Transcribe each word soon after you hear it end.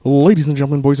Ladies and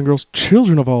gentlemen, boys and girls,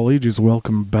 children of all ages,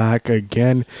 welcome back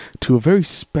again to a very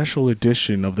special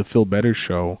edition of the Phil Better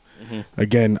Show.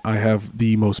 Again, I have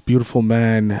the most beautiful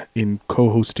man in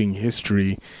co-hosting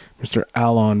history, Mr.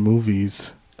 Alon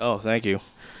Movies. Oh, thank you.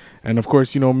 And of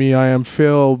course, you know me, I am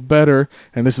Phil Better,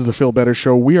 and this is the Phil Better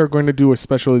Show. We are going to do a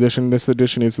special edition. This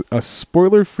edition is a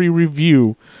spoiler-free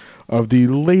review of the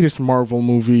latest Marvel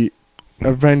movie,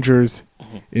 Avengers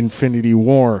Infinity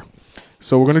War.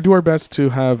 So we're going to do our best to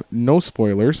have no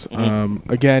spoilers.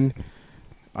 Again,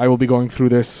 I will be going through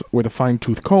this with a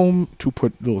fine-tooth comb to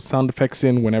put little sound effects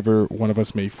in whenever one of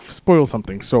us may spoil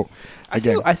something. So,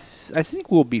 again, I think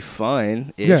we'll be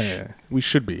fine. yeah, we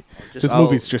should be. This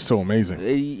movie's just so amazing.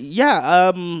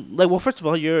 Well, first of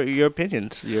all, your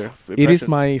opinions. It is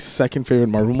my second favorite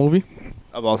Marvel movie.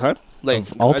 Of all time?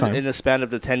 Of all time. In the span of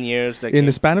the 10 years? In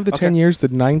the span of the 10 years, the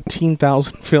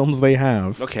 19,000 films they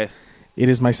have, Okay. it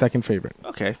is my second favorite.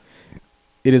 Okay.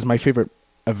 It is my favorite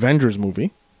Avengers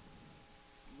movie.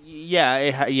 Yeah,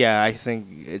 I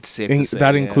think it's safe to say.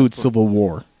 That includes Civil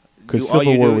War. Because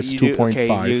Civil War was 2.5.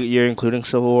 Okay, you're including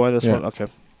Civil War in this one? Okay.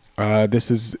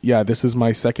 This is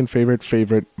my second favorite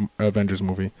Avengers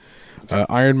movie.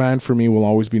 Iron Man for me will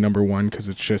always be number one because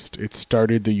it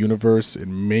started the universe, it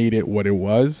made it what it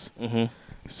was.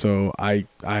 So I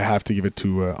have to give it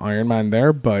to Iron Man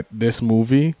there. But this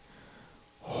movie,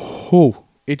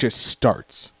 it just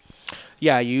starts.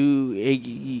 Yeah,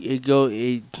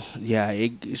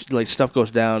 stuff goes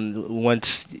down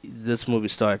once this movie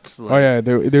starts.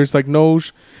 There's like no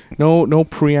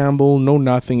preamble, no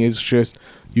nothing. It's just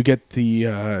you get the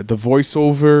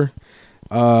voiceover.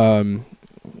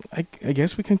 I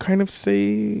guess we can kind of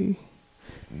say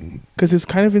because it's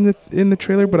kind of in the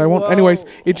trailer, but I won't. Well, anyways,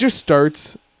 it just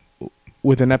starts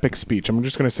with an epic speech. I'm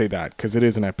just gonna say that because it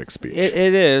is an epic speech.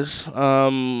 It is.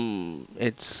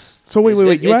 It's. So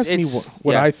wait. You asked me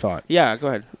what I thought. Yeah, go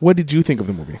ahead. What did you think of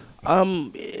the movie?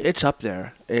 It's up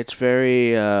there. It's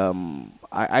very.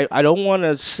 I don't want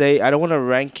to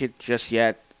rank it just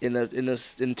yet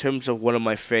in terms of one of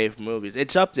my fave movies.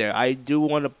 It's up there. I do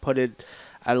want to put it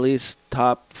at least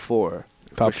top 4.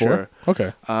 Top 4. Sure.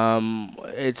 Okay.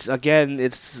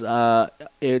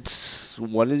 It's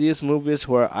one of these movies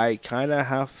where I kind of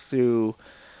have to.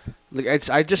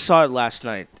 I just saw it last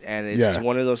night, and it's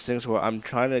one of those things where I'm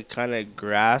trying to kind of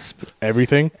grasp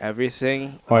everything.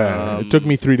 Oh yeah, it took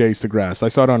me 3 days to grasp. I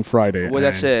saw it on Friday. Well,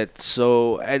 that's it.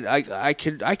 So, and I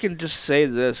can just say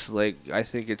this. Like, I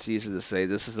think it's easy to say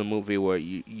this is a movie where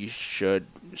you should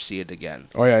see it again.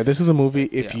 Oh yeah, this is a movie.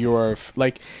 If you're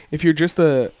if you're just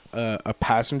a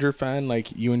passenger fan,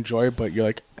 like you enjoy it, but you're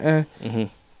like,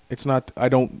 it's not. I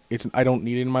don't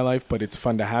need it in my life, but it's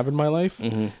fun to have in my life.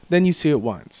 Then you see it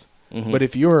once. But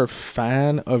if you're a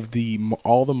fan of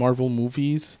all the Marvel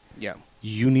movies,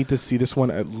 you need to see this one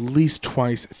at least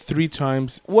twice, 3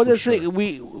 times. What is it?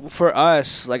 For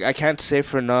us, like I can't say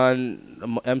for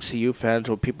non-MCU fans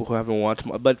or people who haven't watched,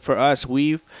 but for us,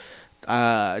 we've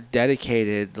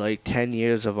dedicated like 10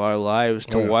 years of our lives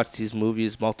to watch these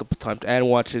movies multiple times and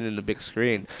watch it in the big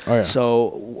screen.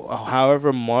 So,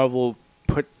 however Marvel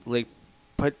put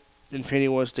Infinity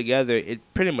Wars together, it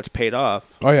pretty much paid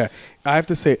off. Oh yeah, I have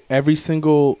to say every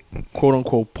single quote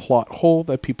unquote plot hole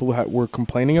that people were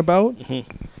complaining about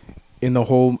in the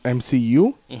whole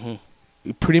MCU,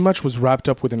 it pretty much was wrapped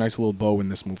up with a nice little bow in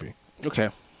this movie. Okay.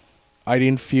 I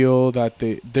didn't feel that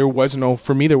there was no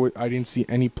for me. I didn't see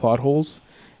any plot holes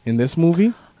in this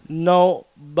movie. No,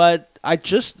 but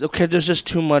there's just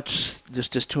too much. There's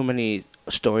just too many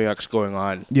story arcs going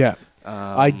on. Yeah.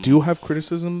 I do have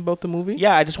criticism about the movie.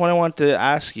 Yeah, I just want to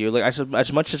ask you, like,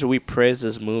 as much as we praise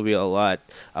this movie a lot,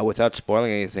 without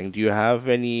spoiling anything, do you have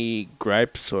any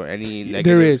gripes or any negative?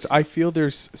 There is. I feel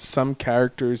there's some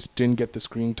characters didn't get the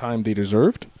screen time they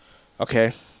deserved.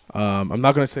 Okay. I'm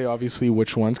not going to say, obviously,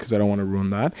 which ones, because I don't want to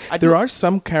ruin that. There are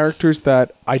some characters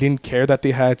that I didn't care that they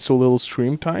had so little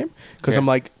screen time, because I'm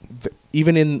like,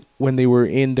 even when they were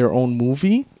in their own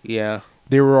movie... Yeah.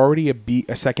 They were already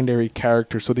a secondary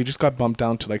character, so they just got bumped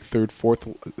down to like 3rd,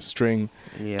 4th string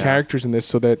characters in this,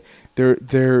 so that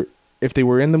they're if they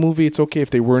were in the movie, it's okay. If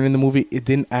they weren't in the movie, it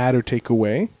didn't add or take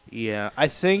away. Yeah, I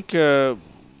think I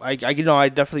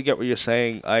definitely get what you're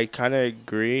saying. I kind of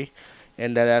agree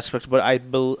in that aspect, but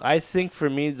I think for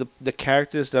me the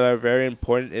characters that are very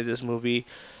important in this movie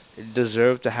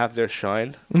deserve to have their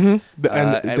shine. And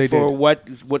they for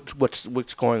did.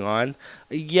 what's going on.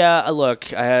 Yeah,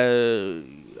 look, I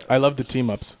love the team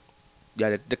ups.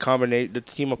 Yeah, the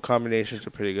team up combinations are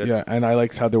pretty good. Yeah, and I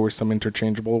liked how there were some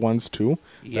interchangeable ones too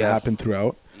that happened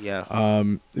throughout. Yeah.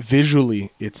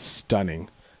 Visually, it's stunning.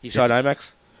 You saw it in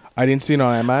IMAX? I didn't see it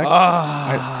on IMAX.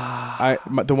 Ah.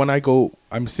 The one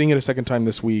I'm seeing it a second time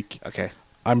this week. Okay.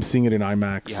 I'm seeing it in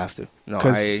IMAX. You have to. No,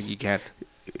 'Cause you can't.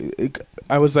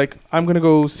 I was like, I'm gonna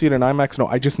go see it in IMAX. No,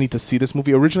 I just need to see this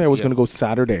movie. Originally, I was gonna go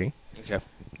Saturday, Okay.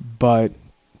 but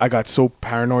I got so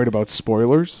paranoid about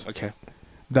spoilers Okay.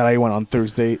 that I went on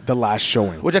Thursday, the last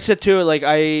showing. Well, that's it too. Like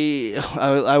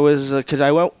I was because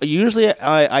I went. Usually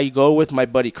I go with my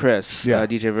buddy Chris, Yeah.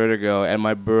 DJ Vertigo, and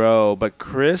my bro. But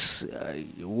Chris,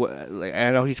 like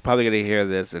I know he's probably gonna hear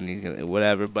this and he's gonna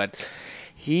whatever. But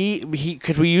he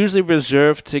because we usually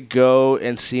reserve to go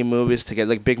and see movies together,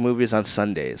 like big movies on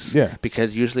Sundays. Yeah.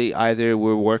 Because usually either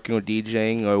we're working or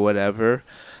DJing or whatever.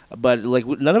 But like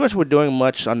none of us were doing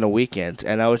much on the weekends,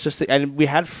 and I was just and we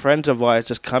had friends of ours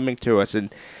just coming to us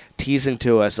and teasing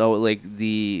to us, like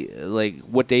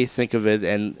what they think of it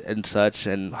and such,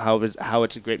 and how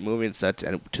it's a great movie and such,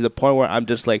 and to the point where I'm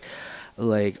just like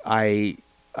I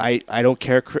don't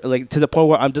care, like to the point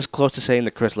where I'm just close to saying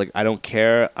to Chris, like I don't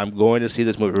care, I'm going to see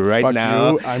this movie right Fuck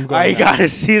now. you, I'm going I now. gotta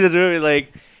see this movie,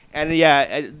 like, and the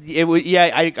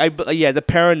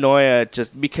paranoia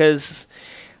just because.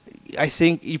 I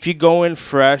think if you go in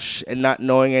fresh and not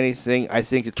knowing anything, I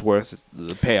think it's worth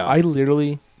the payoff. I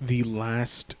literally, the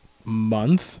last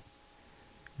month,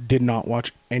 did not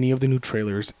watch any of the new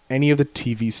trailers, any of the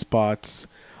TV spots.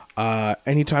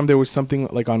 Anytime there was something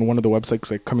like on one of the websites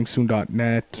like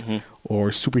comingsoon.net or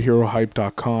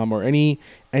superherohype.com or any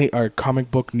or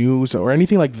comic book news or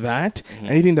anything like that,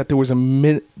 anything that there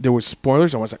was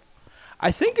spoilers, I was like, I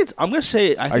think it's. I'm gonna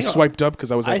say. I swiped up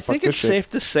because I was like, I fuck think this it's shit. safe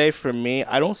to say for me.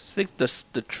 I don't think the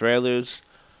trailers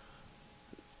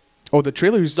Oh, the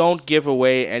trailers don't give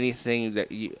away anything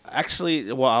that you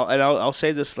actually. Well, I'll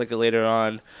say this like later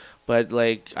on, but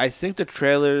like I think the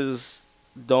trailers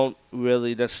don't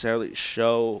really necessarily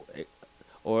show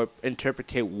or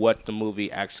interpretate what the movie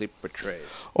actually portrays.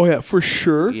 Oh yeah, for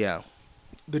sure. Yeah.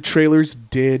 The trailers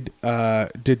did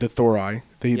the Thor eye.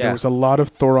 There was a lot of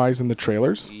Thor eyes in the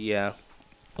trailers. Yeah.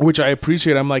 Which I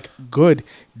appreciate. I'm like, good.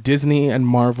 Disney and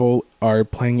Marvel are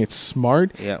playing it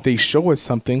smart. Yeah. They show us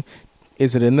something.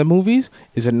 Is it in the movies?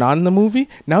 Is it not in the movie?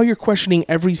 Now you're questioning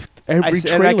every trailer. And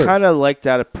I kind of like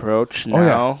that approach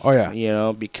now. Oh yeah. You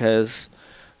know, because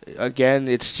again,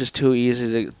 it's just too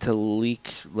easy to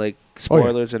leak like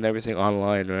spoilers and everything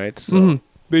online, right? So.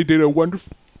 They did a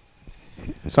wonderful.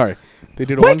 Sorry. They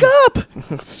did a Wake up!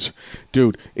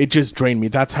 Dude, it just drained me.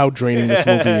 That's how draining this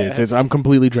movie is. I'm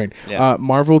completely drained. Yeah.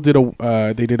 Marvel did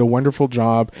a wonderful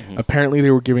job. Apparently,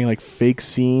 they were giving like fake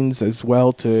scenes as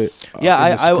well to.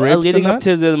 I leading up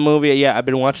to the movie. Yeah, I've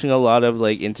been watching a lot of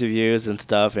like interviews and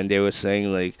stuff, and they were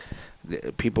saying like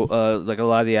people, like a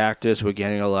lot of the actors were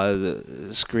getting a lot of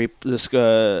the scripts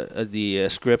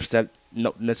that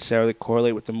not necessarily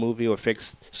correlate with the movie or fake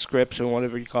scripts or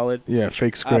whatever you call it. Yeah,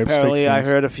 fake scripts. Apparently, fake I scenes.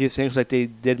 heard a few things like they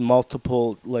did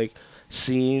multiple like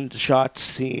scenes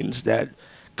that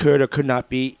could or could not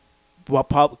be,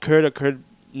 could or could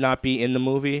not be in the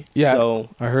movie. Yeah, so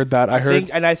I heard that. I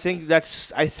think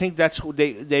that's what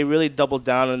they really doubled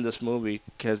down on this movie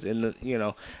because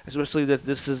especially that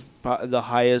this is the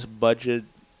highest budget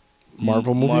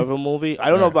Marvel movie. I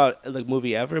don't know about like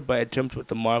movie ever, but in terms with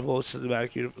the Marvel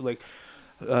Cinematic Universe,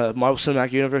 Marvel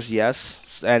Cinematic Universe, yes,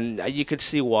 and you could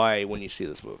see why when you see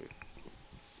this movie.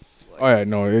 Oh yeah,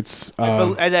 no, it's.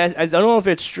 I don't know if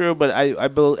it's true, but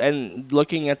and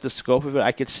looking at the scope of it,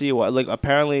 I could see why. Like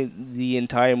apparently, the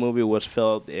entire movie was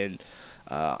filmed in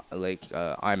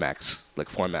IMAX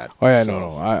format. Oh yeah,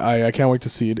 no. I can't wait to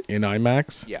see it in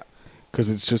IMAX. Yeah. Because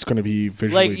it's just going to be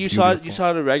visually like you beautiful.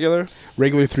 saw the regular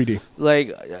 3D.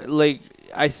 like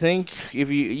I think if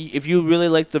you really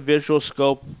like the visual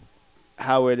scope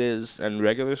how it is and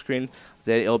regular screen,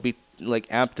 then it'll be like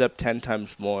amped up 10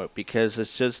 times more because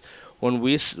it's just when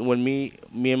me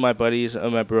and my buddies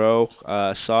and my bro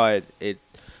saw it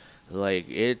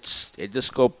the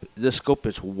scope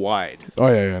is wide. Oh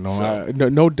yeah, no, So-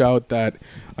 no doubt that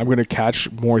I'm going to catch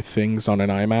more things on an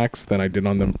IMAX than I did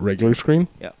on the regular screen.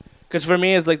 Yeah. Because for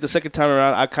me, it's like the second time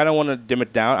around, I kind of want to dim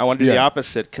it down. I want to do the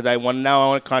opposite because I want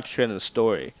to concentrate on the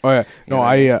story. Oh yeah,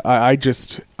 no, You know I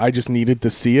just needed to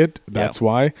see it. That's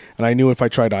why, and I knew if I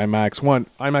tried IMAX,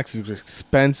 IMAX is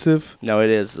expensive. No, it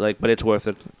is but it's worth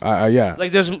it. Yeah,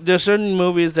 Like there's certain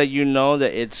movies that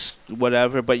that it's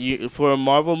whatever, but for a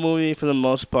Marvel movie, for the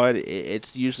most part,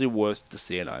 it's usually worth to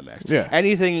see in IMAX. Yeah.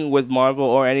 Anything with Marvel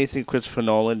or anything Christopher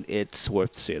Nolan, it's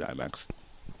worth to see in IMAX.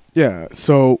 yeah.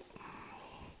 So,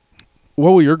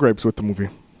 what were your gripes with the movie?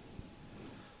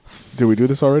 Did we do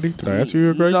this already? Did I ask you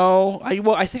your gripes? No,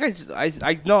 I think I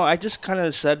just kind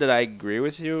of said that I agree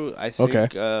with you. I think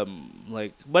Okay.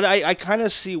 but I kind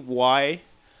of see why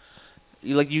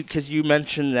like because you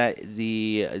mentioned that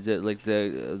the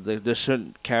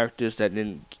certain characters that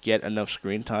didn't get enough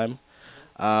screen time.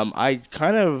 I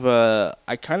kind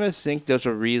of think there's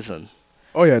a reason.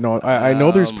 Oh yeah, no, I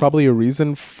know there's Um, probably a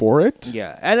reason for it.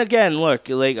 Yeah, and again, look,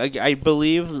 like I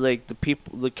believe like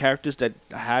the characters that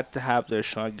had to have their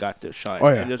shine got their shine, Oh,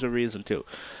 yeah. and there's a reason too.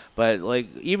 But like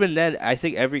even then, I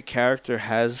think every character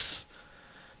has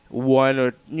one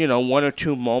or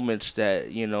two moments that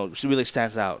really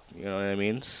stands out. You know what I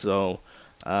mean? So,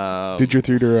 Did your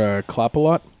theater clap a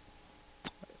lot?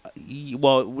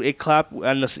 well, it clapped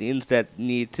on the scenes that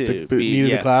need to be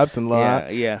Needed the claps and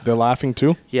yeah. they're laughing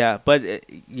too. Yeah, but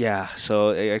yeah.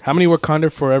 So How many Wakanda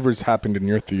Forevers happened in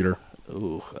your theater?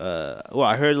 well,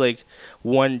 I heard like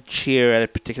one cheer at a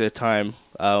particular time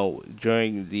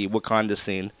during the Wakanda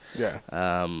scene. Yeah.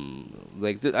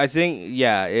 I think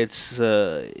it's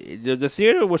the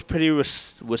theater was pretty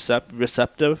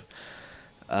receptive.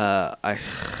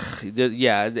 And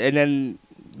then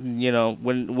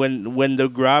when the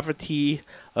gravity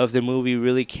of the movie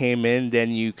really came in,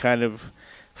 then you kind of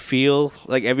feel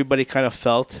like everybody kind of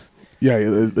felt. Yeah,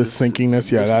 the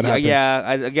sinkiness. Yeah, that happened. Yeah,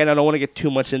 I don't want to get too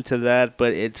much into that,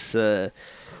 but it's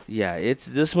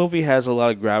this movie has a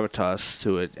lot of gravitas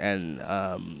to it, and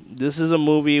this is a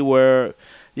movie where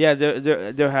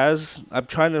there has. I'm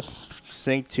trying to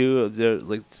think too of the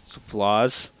like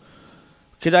flaws.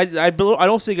 Cause I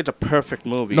don't think it's a perfect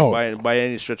movie by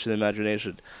any stretch of the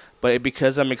imagination, but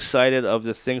because I'm excited of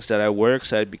the things that I were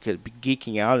excited because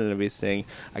geeking out and everything,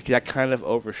 that kind of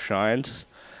overshines.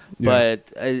 Yeah.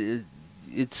 But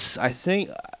I think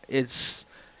it's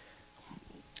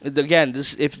again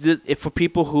if for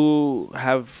people who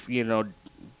have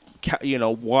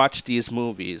watched these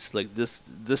movies like this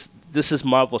is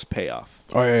Marvel's payoff.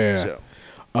 Oh yeah.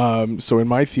 So in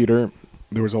my theater,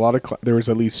 there was a lot of there was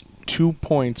at least 2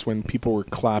 points when people were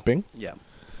clapping. Yeah.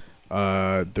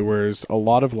 There was a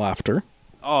lot of laughter.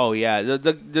 Oh yeah,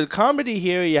 the comedy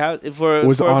here you have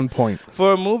on point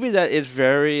for a movie that is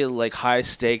very like high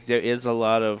stake. There is a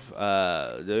lot of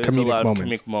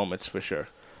comedic moments for sure.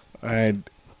 And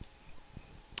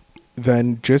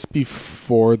then just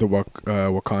before the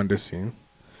Wakanda scene,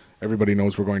 everybody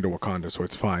knows we're going to Wakanda, so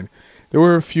it's fine. There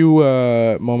were a few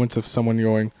moments of someone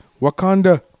going,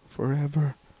 "Wakanda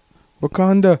forever,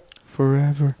 Wakanda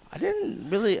forever." I didn't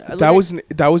really. That was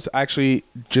actually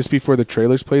just before the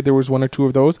trailers played. There was 1 or 2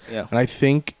 of those, yeah. And I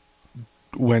think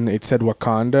when it said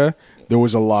Wakanda, there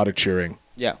was a lot of cheering.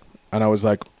 Yeah, and I was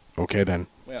like, okay then.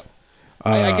 Yeah,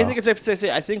 I think it's safe to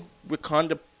say I think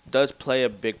Wakanda does play a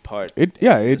big part. It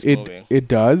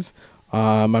does.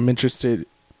 I'm interested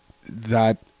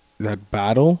that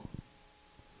battle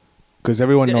because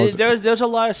everyone knows there's a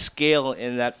lot of scale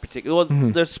in that particular. Well,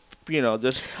 mm-hmm. There's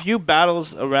few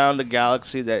battles around the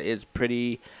galaxy that is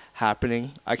pretty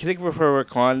happening. I think for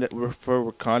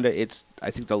Wakanda, it's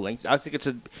I think the length. I think it's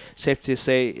safe to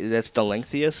say that's the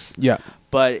lengthiest. Yeah,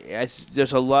 but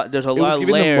there's a lot. There's a lot of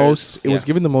layers. It was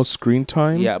given the most screen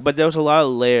time. Yeah, but there was a lot of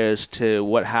layers to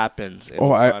what happens in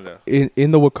Wakanda.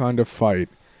 In the Wakanda fight.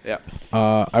 Yeah.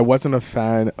 I wasn't a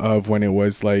fan of when it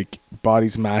was like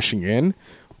bodies mashing in.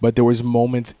 But there was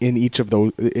moments in each of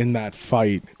those in that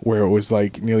fight where it was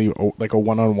like nearly like a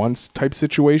one-on-one type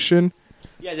situation.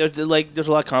 Yeah, there's a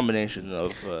lot of combination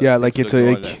of.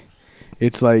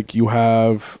 It's like you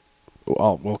have,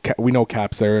 we know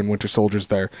Cap's there and Winter Soldier's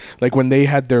there. Like when they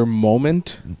had their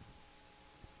moment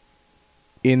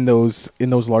in those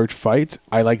large fights,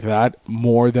 I like that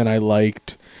more than I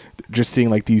liked just seeing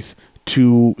like these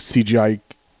 2 CGI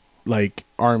like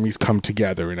armies come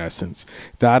together in essence.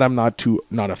 That I'm not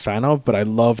a fan of, but I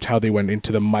loved how they went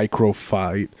into the micro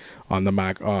fight on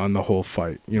the whole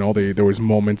fight. There was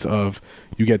moments of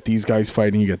you get these guys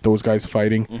fighting, you get those guys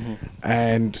fighting, mm-hmm.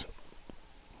 and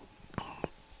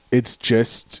it's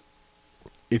just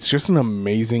an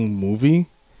amazing movie.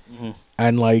 Mm-hmm.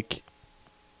 And like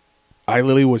I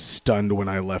literally was stunned when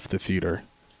I left the theater.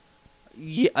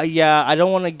 Yeah. I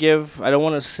don't want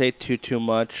to say too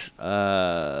much.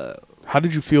 How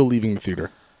did you feel leaving the theater?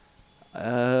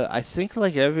 I think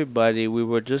like everybody, we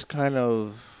were just kind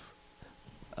of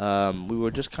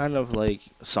like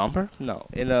somber. No,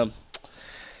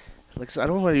 like I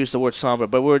don't want to use the word somber,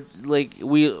 but we're like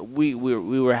we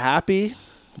were happy,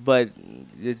 but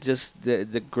it just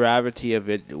the gravity of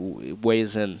it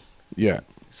weighs in. Yeah.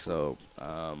 So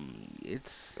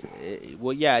this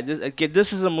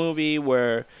is a movie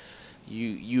where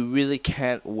you really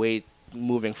can't wait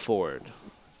moving forward,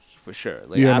 for sure.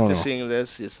 Like after seeing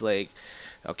this, it's like,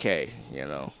 okay,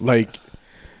 Like,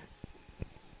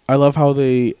 I love how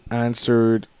they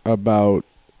answered about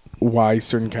why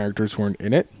certain characters weren't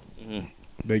in it. Mm-hmm.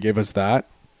 They gave us that.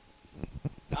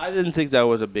 I didn't think that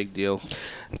was a big deal.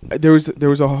 There was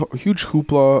a huge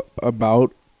hoopla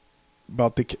about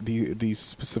these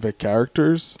specific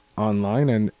characters online,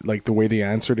 and like the way they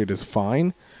answered it is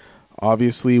fine.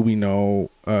 Obviously, we know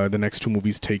the next two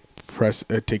movies take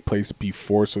place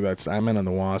before, so that's Ant-Man and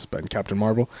the Wasp and Captain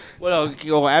Marvel. Well,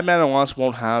 Ant-Man and Wasp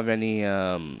won't have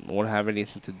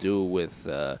anything to do with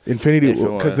Infinity,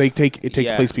 because it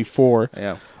takes place before.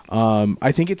 Yeah.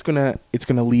 I think it's gonna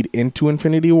lead into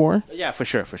Infinity War. Yeah, for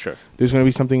sure. There's gonna be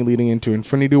something leading into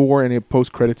Infinity War, and a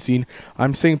post-credit scene.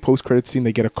 I'm saying post-credit scene.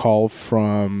 They get a call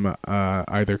from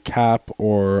either Cap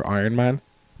or Iron Man.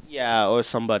 Yeah, or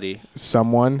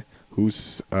someone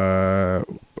who's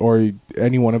or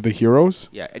any one of the heroes.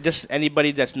 Yeah, just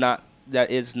anybody that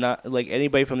is not like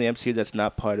anybody from the MCU that's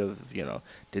not part of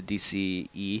the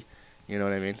DCE. You know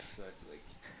what I mean? So it's like,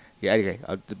 yeah. Anyway,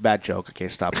 bad joke. Okay,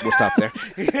 stop. We'll stop there.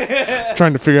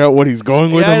 Trying to figure out what he's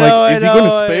going with. Yeah, I'm like, is he going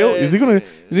to spoil? Is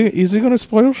he going to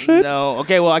spoil shit? No.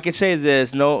 Okay. Well, I can say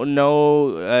this: no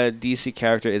DC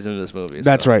character is in this movie.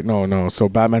 That's right. No. So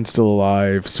Batman's still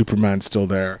alive. Superman's still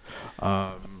there.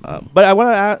 But I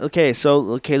want to ask.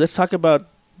 Okay, let's talk about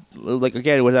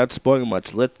again without spoiling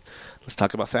much. Let's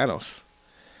talk about Thanos.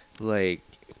 Like,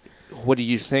 what do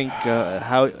you think?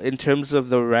 How in terms of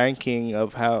the ranking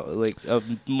of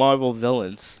of Marvel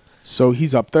villains? So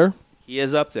he's up there. He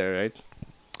is up there, right?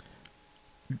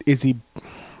 Is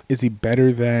he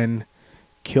better than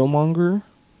Killmonger?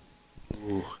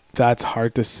 Ooh. That's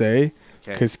hard to say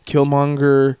because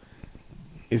Killmonger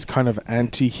is kind of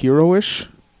anti-hero-ish.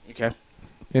 Okay.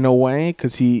 In a way,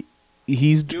 because he's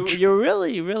you're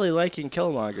really liking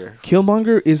Killmonger.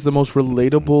 Killmonger is the most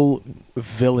relatable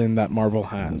villain that Marvel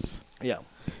has. Yeah.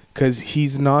 Because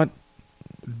he's not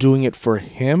doing it for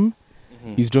him.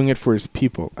 Mm-hmm. He's doing it for his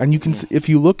people. And you can, if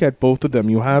you look at both of them,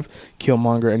 you have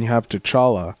Killmonger and you have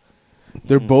T'Challa.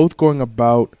 They're both going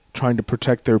about trying to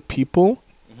protect their people.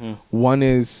 Mm-hmm. One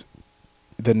is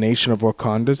the nation of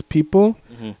Wakanda's people,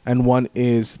 and one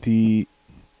is the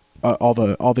all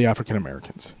the African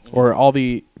Americans or all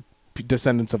the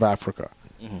descendants of Africa.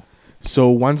 Mm-hmm. So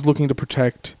one's looking to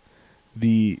protect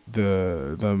the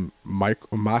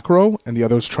macro, and the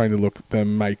other's trying to look the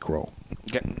micro.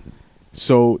 Okay.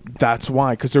 So that's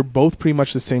why, because they're both pretty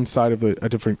much the same side of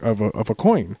a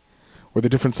coin, or the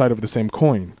different side of the same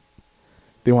coin.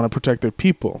 They want to protect their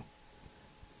people.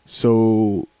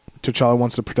 So T'Challa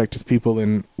wants to protect his people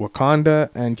in Wakanda,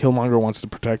 and Killmonger wants to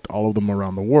protect all of them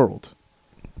around the world.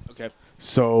 Okay.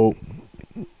 So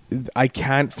I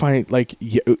can't find,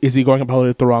 is he going about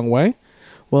it the wrong way?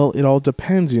 Well, it all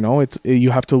depends,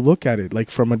 you have to look at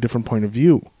it from a different point of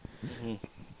view. Mm-hmm.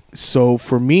 So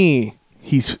for me,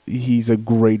 he's a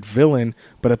great villain,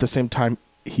 but at the same time,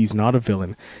 he's not a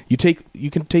villain.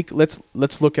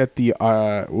 Let's look at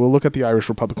we'll look at the Irish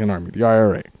Republican Army, the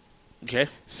IRA. Okay.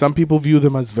 Some people view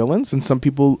them as villains, and some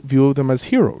people view them as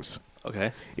heroes.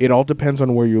 Okay. It all depends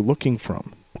on where you're looking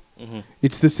from. Mm-hmm.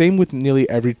 It's the same with nearly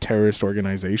every terrorist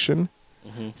organization.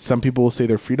 Mm-hmm. Some people will say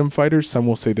they're freedom fighters, some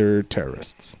will say they're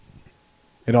terrorists.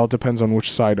 It all depends on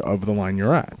which side of the line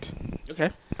you're at. Okay.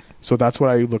 So that's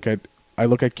what I look at. I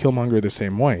look at Killmonger the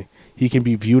same way. He can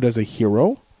be viewed as a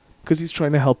hero because he's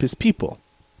trying to help his people.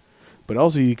 But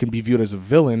also he can be viewed as a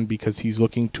villain because he's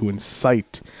looking to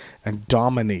incite and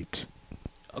dominate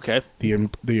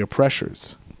the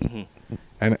oppressors. Mm-hmm.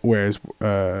 And whereas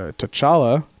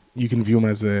T'Challa, you can view him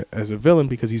as a villain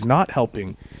because he's not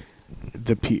helping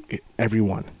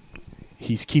everyone.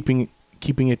 He's keeping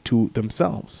it to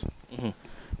themselves. Mm-hmm.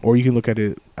 Or you can look at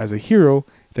it as a hero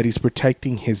that he's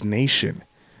protecting his nation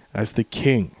as the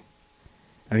king,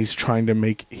 and he's trying to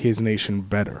make his nation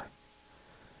better.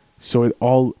 So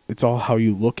it's all how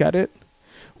you look at it.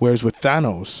 Whereas with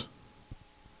Thanos,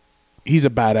 he's a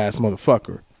badass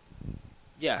motherfucker.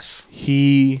 Yes.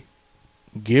 He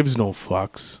gives no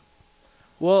fucks.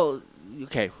 Well,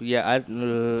 okay, yeah,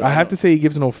 I have to say he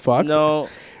gives no fucks. No,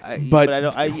 but I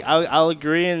don't. I'll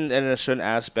agree in a certain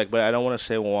aspect, but I don't want to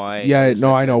say why. Yeah,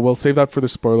 no, I know. We'll save that for the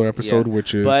spoiler episode,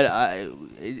 which is. But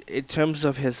in terms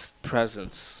of his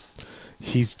presence,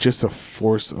 he's just a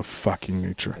force of fucking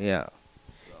nature. Yeah.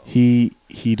 He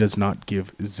does not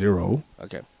give zero.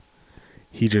 Okay.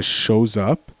 He just shows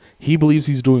up. He believes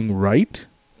he's doing right,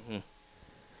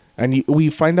 and we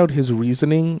find out his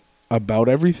reasoning about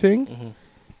everything. Mm-hmm.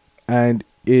 And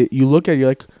you look at it, you're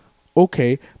like,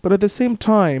 okay, but at the same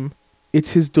time,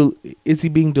 it's is he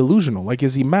being delusional?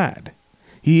 Is he mad?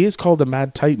 He is called a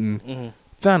mad titan,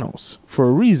 Thanos, for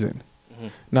a reason. Mm-hmm.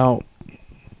 Now,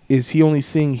 is he only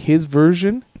seeing his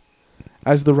version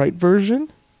as the right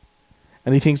version?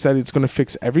 And he thinks that it's going to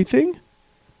fix everything?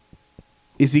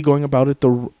 is he going about it the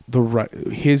right,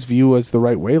 his view as the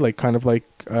right way, like kind of like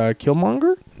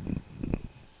Killmonger?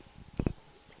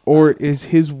 Or is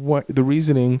the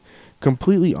reasoning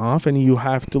completely off, and you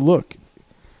have to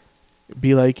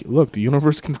be like, look, the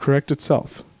universe can correct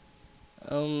itself?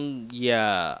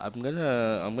 Yeah, I'm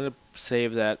gonna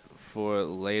save that for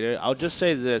later. I'll just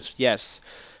say this: yes,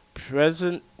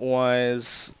 present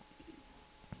wise,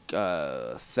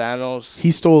 Thanos.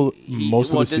 He stole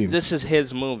most of the scenes. This is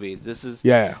his movie. This is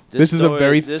This is a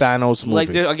very Thanos movie. Like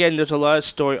again, there's a lot of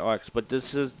story arcs, but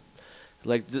this is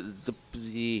like the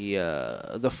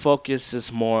focus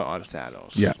is more on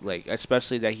Thanos. Yeah. Like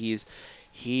especially that he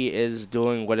is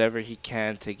doing whatever he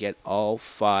can to get all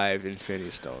 5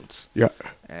 Infinity Stones. Yeah.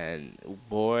 And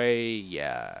boy,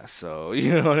 yeah. So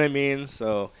you know what I mean.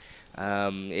 So,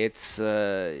 it's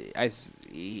I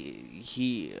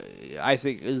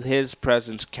think his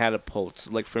presence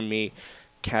catapults, like for me,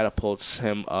 catapults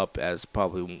him up as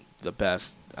probably the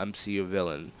best MCU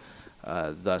villain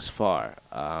thus far.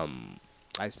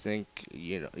 I think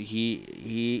he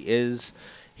is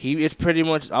pretty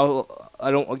much. I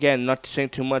don't again not to say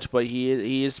too much, but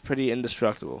he is pretty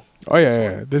indestructible. Oh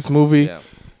yeah. This movie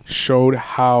showed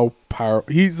how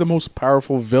he's the most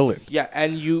powerful villain. Yeah,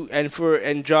 and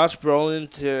Josh Brolin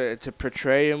to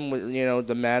portray him with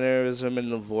the mannerism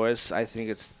and the voice, I think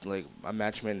it's like a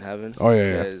match made in heaven. Oh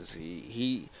yeah, because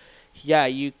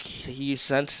you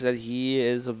sense that he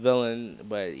is a villain,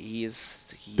 but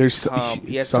there's calm.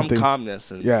 He has some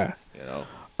calmness.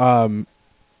 And,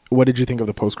 what did you think of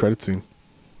the post-credit scene?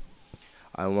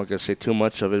 I'm not gonna say too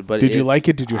much of it, but did you like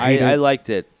it? Did you hate it? I liked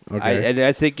it. Okay. And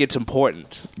I think it's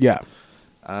important. Yeah.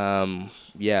 I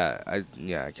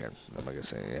can. I'm not gonna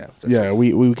say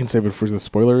we can save it for the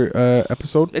spoiler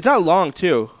episode. It's not long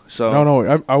too, so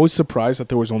no. I was surprised that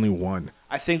there was only one.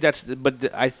 I think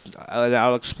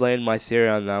I'll explain my theory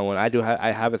on that one.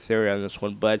 I have a theory on this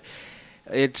one, but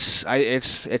it's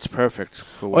perfect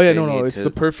for what it's the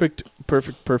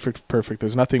perfect.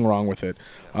 There's nothing wrong with it.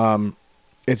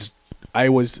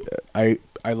 I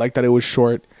liked that it was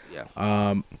short. Yeah.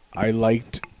 I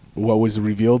liked what was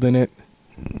revealed in it.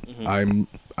 Mm-hmm.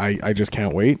 I just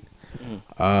can't wait.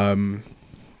 Mm-hmm.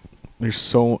 There's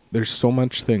so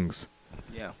much things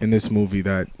in this movie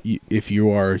that if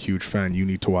you are a huge fan, you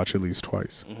need to watch at least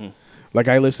twice. Mm-hmm. Like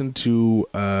I listened to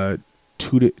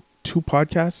two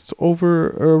podcasts over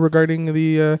regarding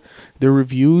the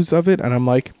reviews of it, and I'm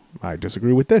like, I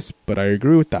disagree with this, but I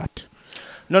agree with that.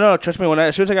 No, trust me.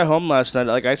 As soon as I got home last night,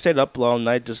 like I stayed up all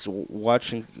night just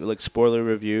watching like spoiler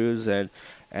reviews and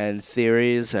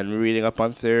theories and reading up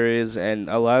on theories, and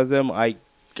a lot of them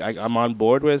I'm on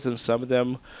board with, and some of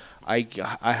them I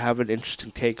have an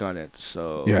interesting take on it.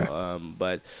 So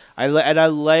but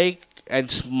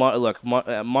smart. Look,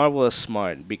 Marvel is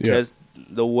smart because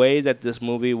the way that this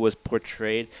movie was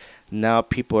portrayed, now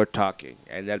people are talking,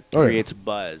 and that creates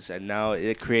buzz, and now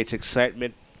it creates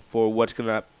excitement for what's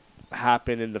gonna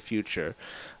happen in the future,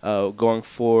 going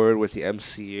forward with the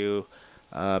MCU.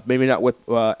 Maybe not with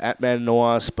Ant-Man and the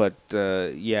Wasp, but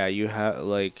you have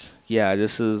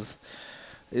this is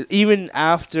even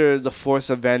after the fourth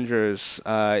Avengers.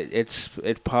 It's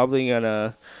probably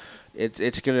gonna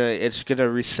it's gonna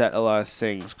reset a lot of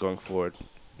things going forward.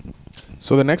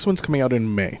 So the next one's coming out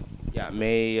in May. Yeah,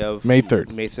 May 3rd.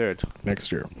 May 3rd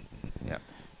next year. Yeah.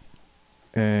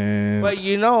 And but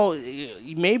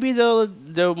maybe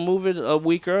they'll move it a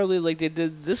week early like they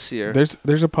did this year.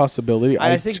 There's a possibility.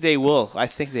 I think they will.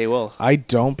 I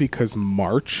don't, because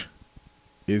March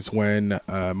is when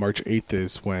March 8th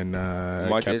is when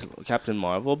March is Captain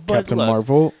Marvel. But Captain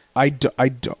Marvel. I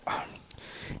don't.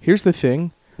 Here's the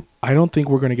thing. I don't think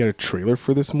we're going to get a trailer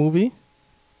for this movie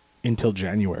until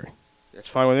January. That's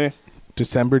fine with me.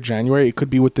 December, January. It could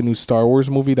be with the new Star Wars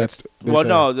movie. The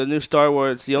new Star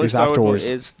Wars. The only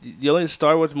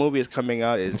Star Wars movie is coming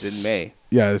out is in May.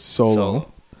 Yeah, it's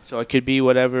Solo. So it could be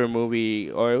whatever movie,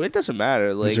 or it doesn't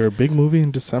matter. Like, is there a big movie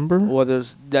in December? Well,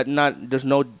 there's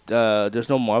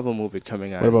no Marvel movie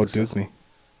coming out. What about Disney?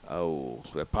 Oh,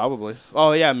 probably.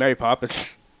 Oh yeah, Mary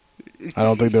Poppins. I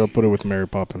don't think they'll put it with Mary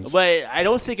Poppins. But I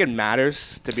don't think it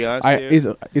matters, to be honest with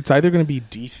you. It's either going to be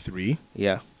D3.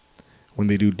 Yeah. When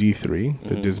they do D3,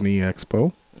 the Disney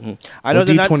Expo. Mm-hmm. I know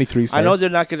D23. I know they're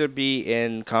not going to be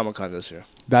in Comic-Con this year.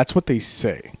 That's what they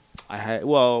say. I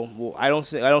don't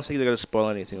think they're going to spoil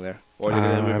anything there. Or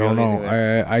I don't know.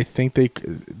 I think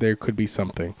there could be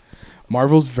something.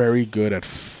 Marvel's very good at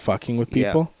fucking with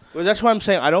people. Yeah. Well, that's why I'm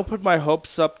saying I don't put my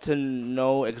hopes up to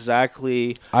know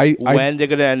exactly when they're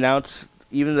going to announce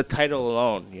even the title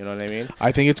alone. You know what I mean?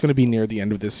 I think it's going to be near the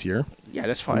end of this year. Yeah,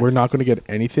 that's fine. We're not going to get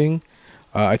anything.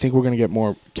 I think we're going to get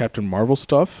more Captain Marvel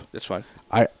stuff. That's fine.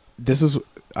 I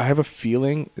have a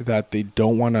feeling that they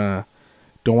don't want to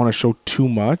show too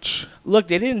much. Look,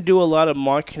 they didn't do a lot of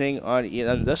marketing on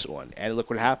this one, and look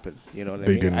what happened. You know what I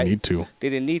They mean? didn't need to. They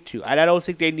didn't need to, and I don't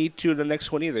think they need to in the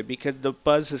next one either, because the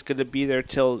buzz is going to be there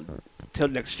till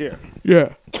next year.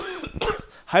 Yeah.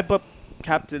 Hype up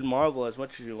Captain Marvel as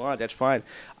much as you want. That's fine.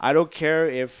 I don't care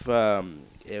if the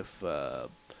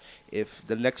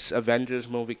next Avengers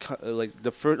movie, like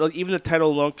the first, like even the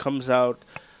title alone comes out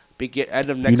end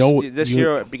of next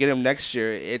year, beginning of next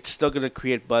year, it's still gonna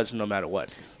create buzz no matter what.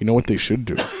 You know what they should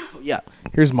do? Yeah.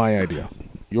 Here's my idea.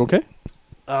 You okay?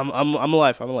 I'm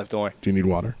alive. I'm alive. Don't worry. Do you need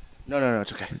water? No.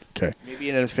 It's okay. Okay. Maybe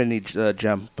an infinity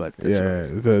gem, but it's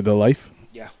the life.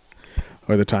 Yeah.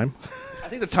 Or the time. I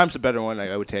think the time's a better one.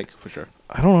 I would take for sure.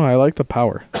 I don't know. I like the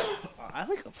power. I'd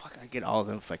get all of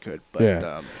them if I could. But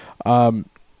Yeah.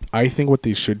 I think what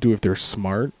they should do if they're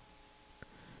smart,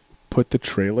 put the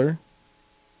trailer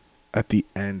at the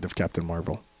end of Captain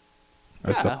Marvel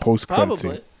as the post-credit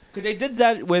scene. Because they did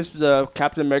that with the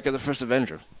Captain America: The First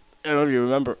Avenger. I don't know if you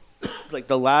remember, like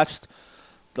the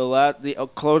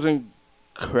closing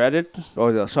credit,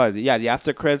 the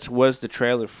after credits was the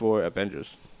trailer for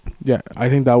Avengers. Yeah, I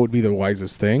think that would be the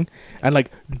wisest thing. And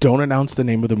like, don't announce the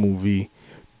name of the movie.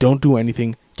 Don't do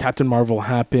anything. Captain Marvel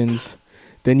happens,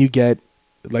 then you get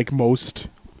like most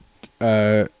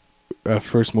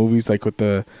first movies, like with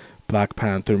the Black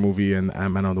Panther movie and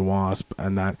Ant-Man and the Wasp,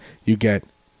 and that you get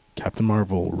Captain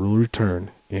Marvel will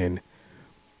return in.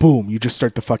 Boom! You just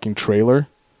start the fucking trailer,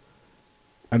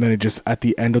 and then it just at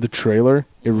the end of the trailer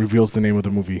it reveals the name of the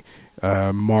movie: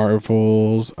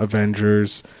 Marvel's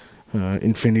Avengers,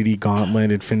 Infinity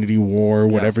Gauntlet, Infinity War,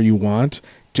 whatever you want.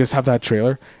 Just have that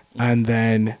trailer, and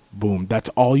then boom! That's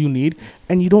all you need,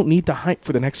 and you don't need the hype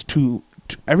for the next two.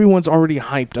 Everyone's already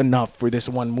hyped enough for this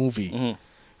one movie. Mm-hmm.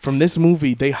 From this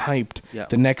movie, they hyped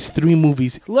the next 3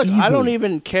 movies. Look, easily. I don't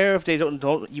even care if they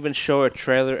don't even show a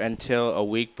trailer until a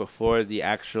week before the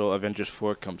actual Avengers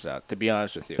 4 comes out, to be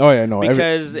honest with you. Oh, yeah, no.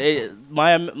 Because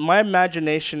my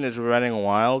imagination is running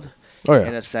wild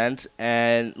in a sense.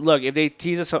 And look, if they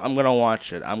tease us, I'm going to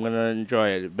watch it. I'm going to enjoy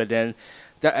it. But then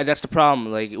that's the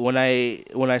problem. Like, when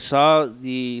I saw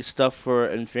the stuff for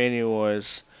Infinity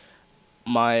Wars,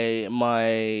 my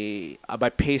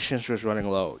patience was running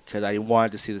low because I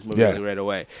wanted to see this movie right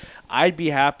away. I'd be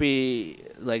happy,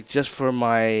 like, just for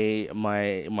my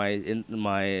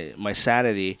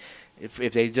sanity, if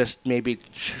they just maybe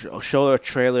show a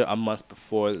trailer a month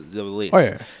before the release. Oh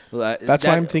yeah, that's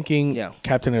why I'm thinking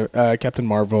Captain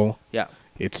Marvel. Yeah.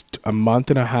 It's a month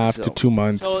and a half to 2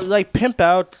 months. So, like, pimp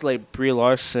out, like, Brie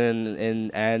Larson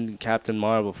and Captain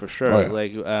Marvel for sure. Oh, yeah.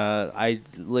 Like, I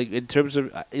like in terms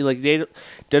of like they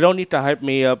don't need to hype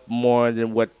me up more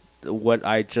than what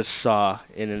I just saw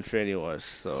in Infinity Wars.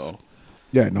 So.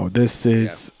 Yeah, no. This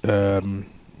is.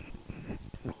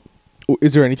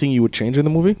 Is there anything you would change in the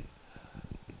movie?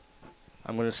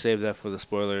 I'm going to save that for the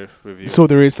spoiler review. So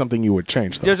there is something you would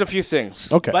change, though. There's a few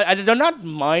things. Okay. But they're not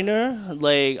minor.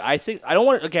 Like, I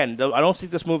don't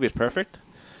think this movie is perfect.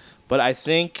 But I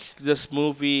think this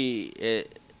movie...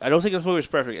 I don't think this movie is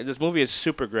perfect. This movie is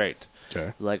super great.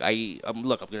 Okay. Like, I'm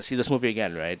going to see this movie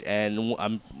again, right? And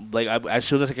I'm like, as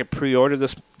soon as I can pre-order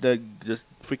this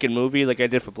freaking movie, like I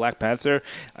did for Black Panther,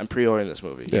 I'm pre-ordering this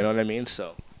movie. You know what I mean?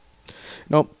 So...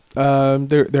 Nope.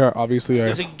 There are obviously.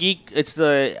 It's a geek. It's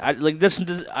this.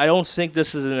 I don't think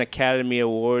this is an Academy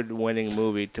Award-winning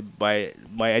movie by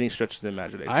any stretch of the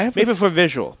imagination. Maybe for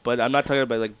visual, but I'm not talking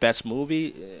about like best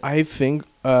movie. I think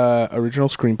original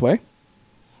screenplay.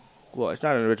 Well, it's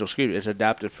not an original screenplay. It's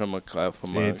adapted from a.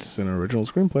 It's an original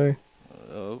screenplay.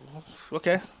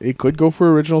 Okay. It could go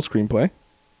for original screenplay.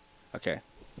 Okay.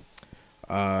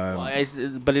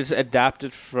 But it's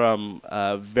adapted from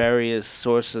various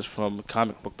sources from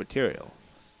comic book material.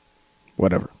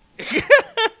 Whatever.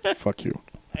 Fuck you.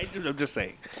 I'm just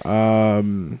saying.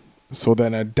 So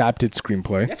then adapted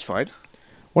screenplay. That's fine.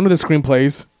 One of the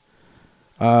screenplays,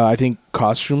 I think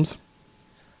costumes.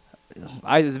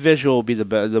 The visual will be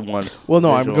the one. Well,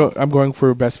 no, I'm going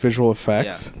for best visual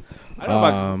effects. Yeah. I don't know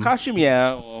about costume,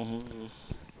 yeah.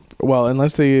 Well,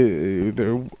 unless they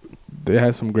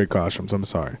have some great costumes. I'm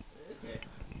sorry.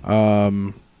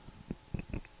 What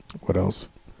else?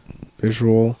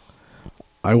 Visual.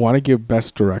 I want to give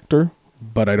best director,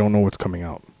 but I don't know what's coming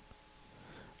out.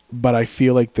 But I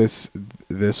feel like this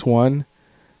one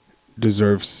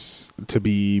deserves to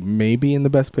be maybe in the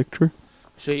best picture.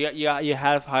 So you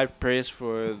have high praise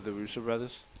for the Russo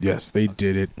brothers? Yes, they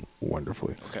did it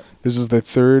wonderfully. Okay. This is the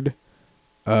third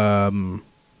Marvel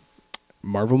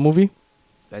movie.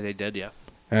 That they did, yeah.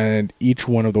 And each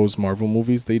one of those Marvel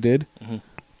movies they did,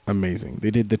 amazing. They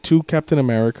did the 2 Captain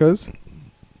Americas,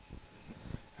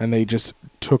 and they just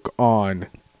took on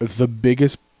the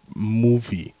biggest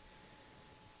movie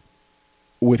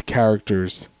with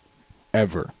characters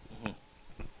ever.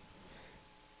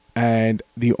 And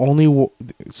the only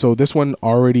so this one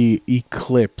already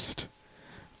eclipsed.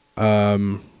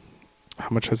 How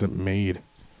much has it made?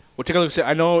 Well, take a look.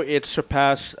 I know it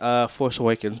surpassed Force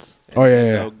Awakens. Oh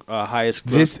yeah. Highest.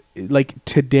 This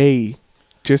today,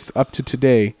 just up to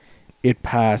today, it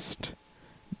passed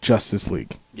Justice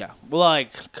League. Yeah. Well,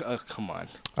 come on.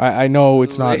 I know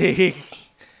it's not.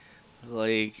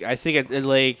 I think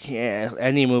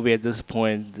any movie at this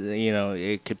point,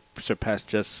 it could surpass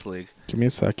Justice League. Give me a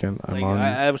second.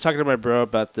 I was talking to my bro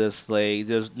about this.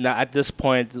 There's not at this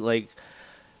point.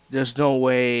 There's no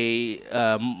way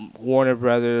Warner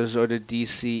Brothers or the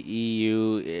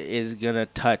DCEU is gonna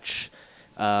touch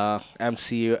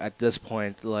MCU at this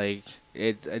point.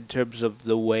 In terms of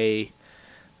the way,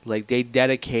 they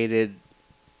dedicated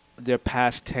their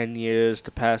past 10 years,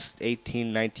 the past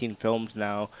 18, 19 films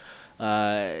now,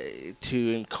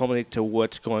 to culminate to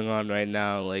what's going on right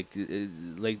now.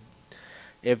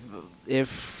 If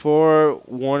for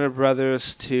Warner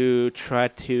Brothers to try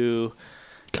to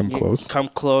come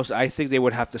close, I think they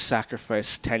would have to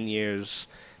sacrifice 10 years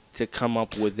to come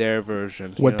up with their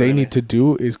version. What they need to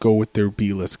do is go with their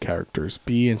B-list characters,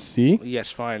 B and C.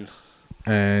 Yes, fine.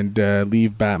 And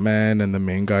leave Batman and the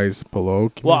main guys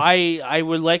below. Well, I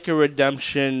would like a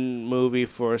redemption movie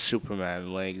for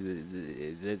Superman.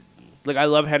 I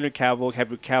love Henry Cavill.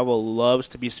 Henry Cavill loves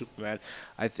to be Superman.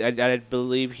 I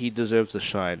believe he deserves the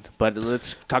shine. But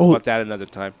let's talk about that another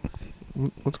time.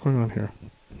 What's going on here?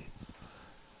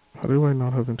 How do I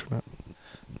not have internet?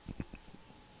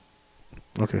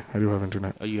 Okay, I do have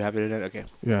internet. Oh, you have internet? Okay.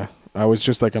 Yeah. I was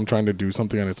just I'm trying to do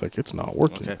something and it's not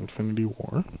working. Okay. Infinity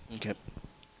War. Okay.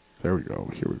 There we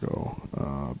go. Here we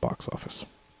go. Box office.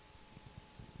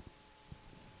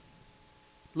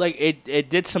 It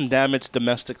did some damage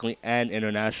domestically and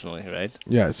internationally, right?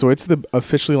 Yeah, so it's the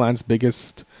officially land's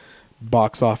biggest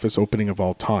box office opening of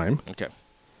all time. Okay.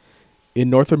 In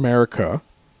North America,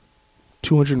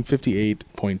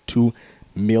 $258.2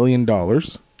 million.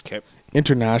 Okay.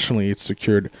 Internationally, it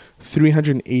secured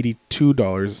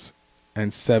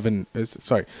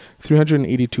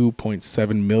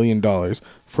 $382.7 million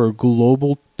for a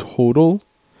global total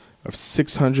of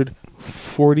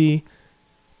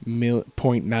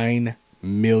 $640.9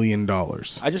 million.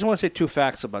 I just want to say 2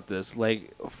 facts about this.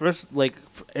 First,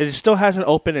 it still hasn't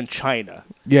opened in China.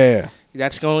 Yeah.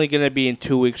 That's only going to be in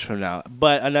 2 weeks from now.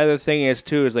 But another thing is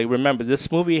remember, this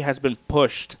movie has been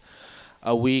pushed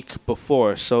a week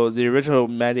before. So the original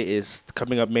Medi is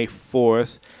coming up May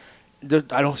 4th.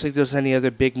 I don't think there's any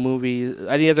other movie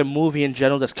in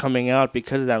general that's coming out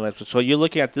because of that. So you're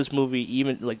looking at this movie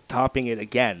even topping it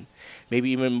again,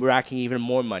 maybe even racking even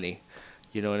more money.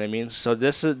 You know what I mean? So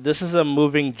this is a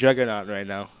moving juggernaut right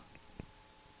now.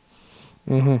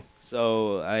 Mm-hmm.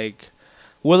 So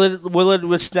will it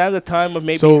withstand the time of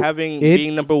maybe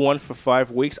being number 1 for 5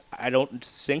 weeks? I don't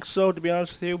think so, to be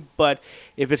honest with you. But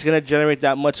if it's gonna generate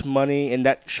that much money in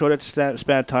that short span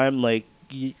of time, let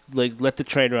the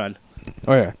train run.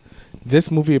 Oh yeah, this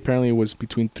movie apparently was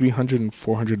between $300 and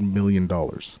 $400 million.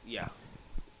 Yeah.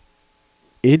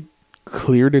 It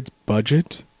cleared its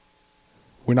budget.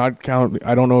 We're not counting.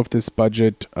 I don't know if this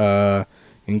budget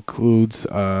includes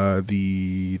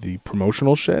the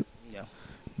promotional shit. Yeah.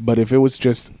 But if it was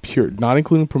just pure, not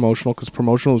including promotional, because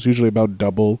promotional is usually about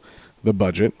double the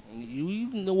budget.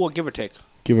 Well, give or take.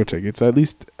 Give or take. It's at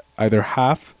least either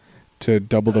half to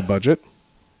double the budget.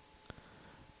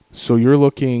 So you're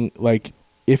looking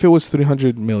if it was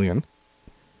 $300 million,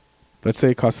 let's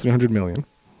say it costs $300 million,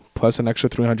 plus an extra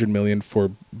 $300 million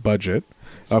for budget,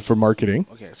 for marketing.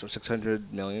 Okay, so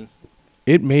 $600 million.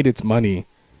 It made its money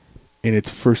in its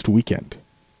first weekend.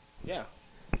 Yeah.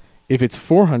 If it's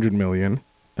 $400 million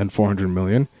and $400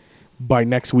 million, by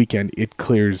next weekend it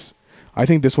clears. I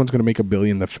think this one's going to make $1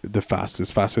 billion the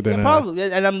fastest, faster than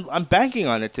probably. And I'm banking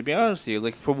on it, to be honest with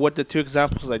you. For what the 2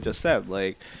 examples I just said,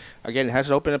 again, it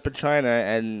hasn't opened up in China,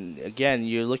 and again,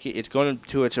 it's going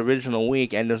to its original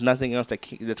week, and there's nothing else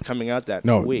that's coming out that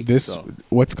week.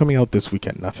 What's coming out this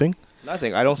weekend? Nothing. I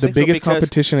don't think the biggest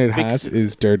competition it has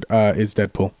is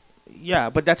Deadpool. Yeah,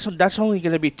 but that's only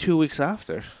going to be 2 weeks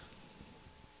after.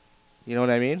 You know what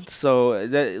I mean? So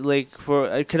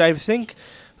could I think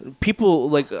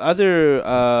people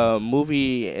other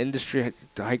movie industry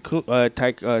tycoon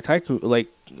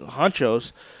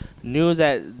honchos knew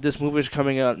that this movie was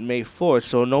coming out May 4th,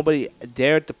 so nobody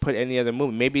dared to put any other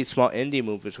movie. Maybe small indie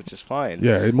movies, which is fine.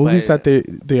 Yeah, movies that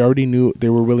they already knew they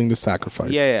were willing to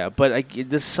sacrifice. Yeah, but like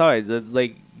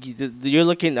you're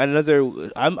looking another.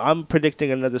 I'm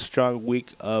predicting another strong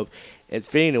week of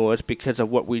Infinity Wars because of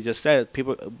what we just said.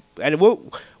 People, and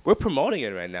we're promoting it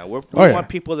right now. We want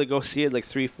people to go see it like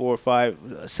 3, 4,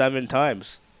 5, 7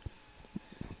 times.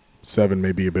 7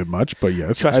 may be a bit much, but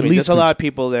yes. Trust at me, least there's a lot of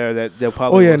people there that they'll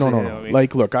probably. Oh yeah, no. You know what I mean?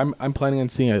 Like, look, I'm planning on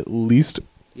seeing it at least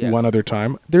one other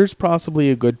time. There's possibly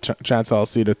a good chance I'll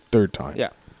see it a third time. Yeah.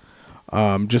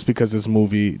 Just because this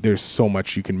movie, there's so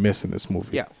much you can miss in this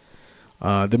movie. Yeah.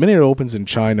 The minute it opens in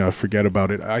China, forget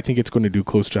about it. I think it's going to do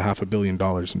close to $500 million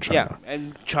in China. Yeah,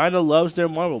 and China loves their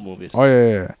Marvel movies. Oh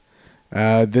yeah.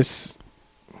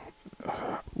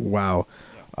 Wow.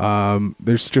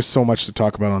 There's just so much to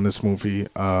talk about on this movie.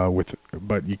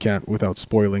 But you can't without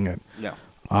spoiling it. No.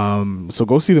 So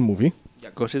go see the movie. Yeah,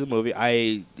 go see the movie.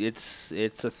 It's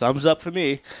a thumbs up for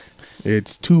me.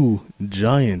 It's 2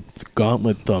 giant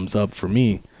gauntlet thumbs up for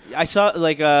me. I saw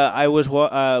I was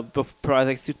before, I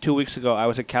think 2 weeks ago. I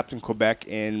was at Captain Quebec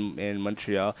in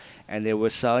Montreal, and they were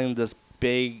selling this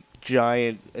big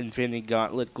giant Infinity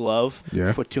Gauntlet glove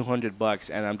for $200,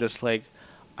 and I'm just like,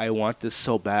 I want this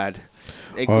so bad.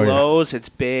 It glows. Yeah. It's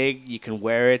big. You can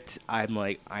wear it. I'm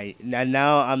like,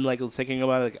 now I'm like thinking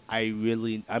about it.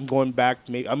 Like, I'm going back.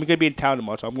 Maybe I'm gonna be in town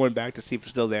tomorrow, so I'm going back to see if it's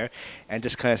still there, and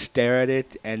just kind of stare at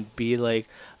it and be like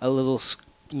a little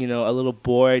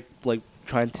boy, like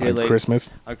trying to on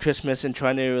Christmas and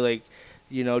trying to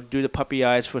do the puppy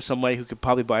eyes for somebody who could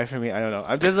probably buy it for me. I don't know.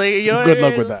 I'm just like, good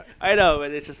luck with that. I know,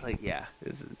 but it's just like,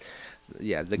 this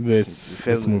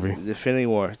movie, the Infinity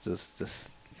War. That's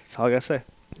all I gotta say.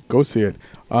 Go see it.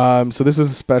 So this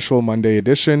is a special Monday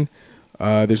edition.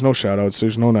 There's no shout-outs.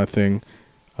 There's no nothing.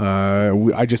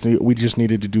 We just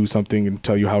needed to do something and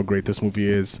tell you how great this movie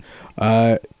is.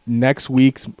 Next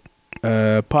week's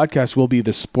podcast will be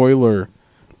the spoiler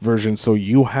version, so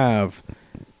you have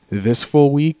this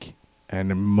full week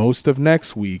and most of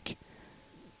next week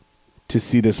to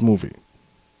see this movie.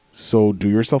 So do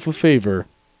yourself a favor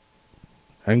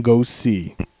and go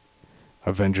see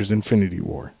Avengers Infinity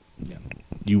War. Yeah.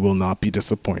 You will not be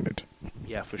disappointed.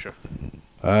 Yeah, for sure.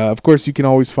 Of course, you can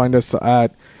always find us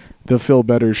at The Phil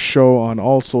Better Show on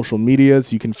all social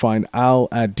medias. You can find Al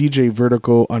at DJ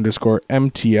Vertigo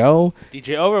 _MTL.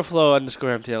 DJ Overflow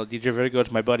 _MTL. DJ Vertigo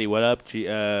is my buddy. What up,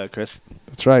 Chris?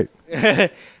 That's right.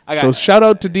 So shout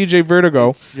out to DJ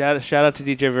Vertigo. Shout out to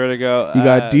DJ Vertigo. You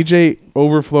got DJ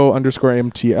Overflow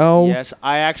 _MTL. Yes,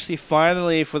 I actually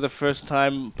finally for the first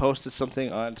time posted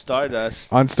something on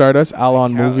Stardust. On Stardust,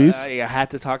 Alon Movies. I had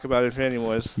to talk about Infinity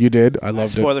Wars. You did. I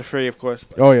loved it. Spoiler free, of course.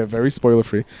 Oh yeah, very spoiler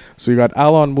free. So you got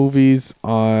Alon Movies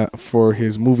for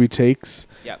his movie takes.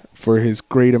 Yeah. For his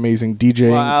great, amazing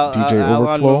DJing, DJ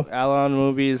Overflow. Alon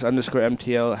Movies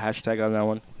 _MTL hashtag on that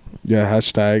one. Yeah,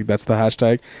 hashtag. That's the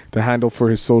hashtag. The handle for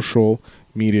his social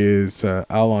media is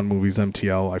Alon Movies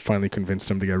MTL. I finally convinced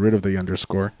him to get rid of the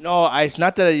underscore. No, it's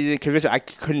not that I didn't convince him. I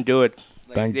couldn't do it.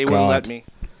 Thank they God. wouldn't let me.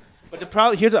 But the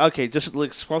problem just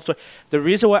like small story. The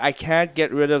reason why I can't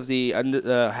get rid of the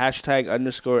hashtag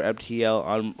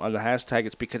 _MTL on the hashtag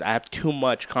is because I have too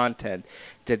much content.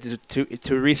 That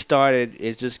to restart it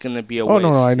is just gonna be a waste. Oh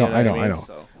no, I know.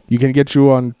 So. You can get you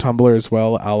on Tumblr as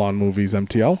well. Alon Movies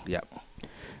MTL. Yeah.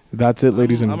 That's it,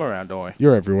 ladies and... I'm around, don't worry.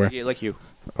 You're everywhere. Like you.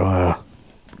 All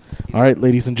right,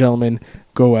 ladies and gentlemen,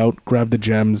 go out, grab the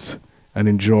gems, and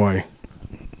enjoy.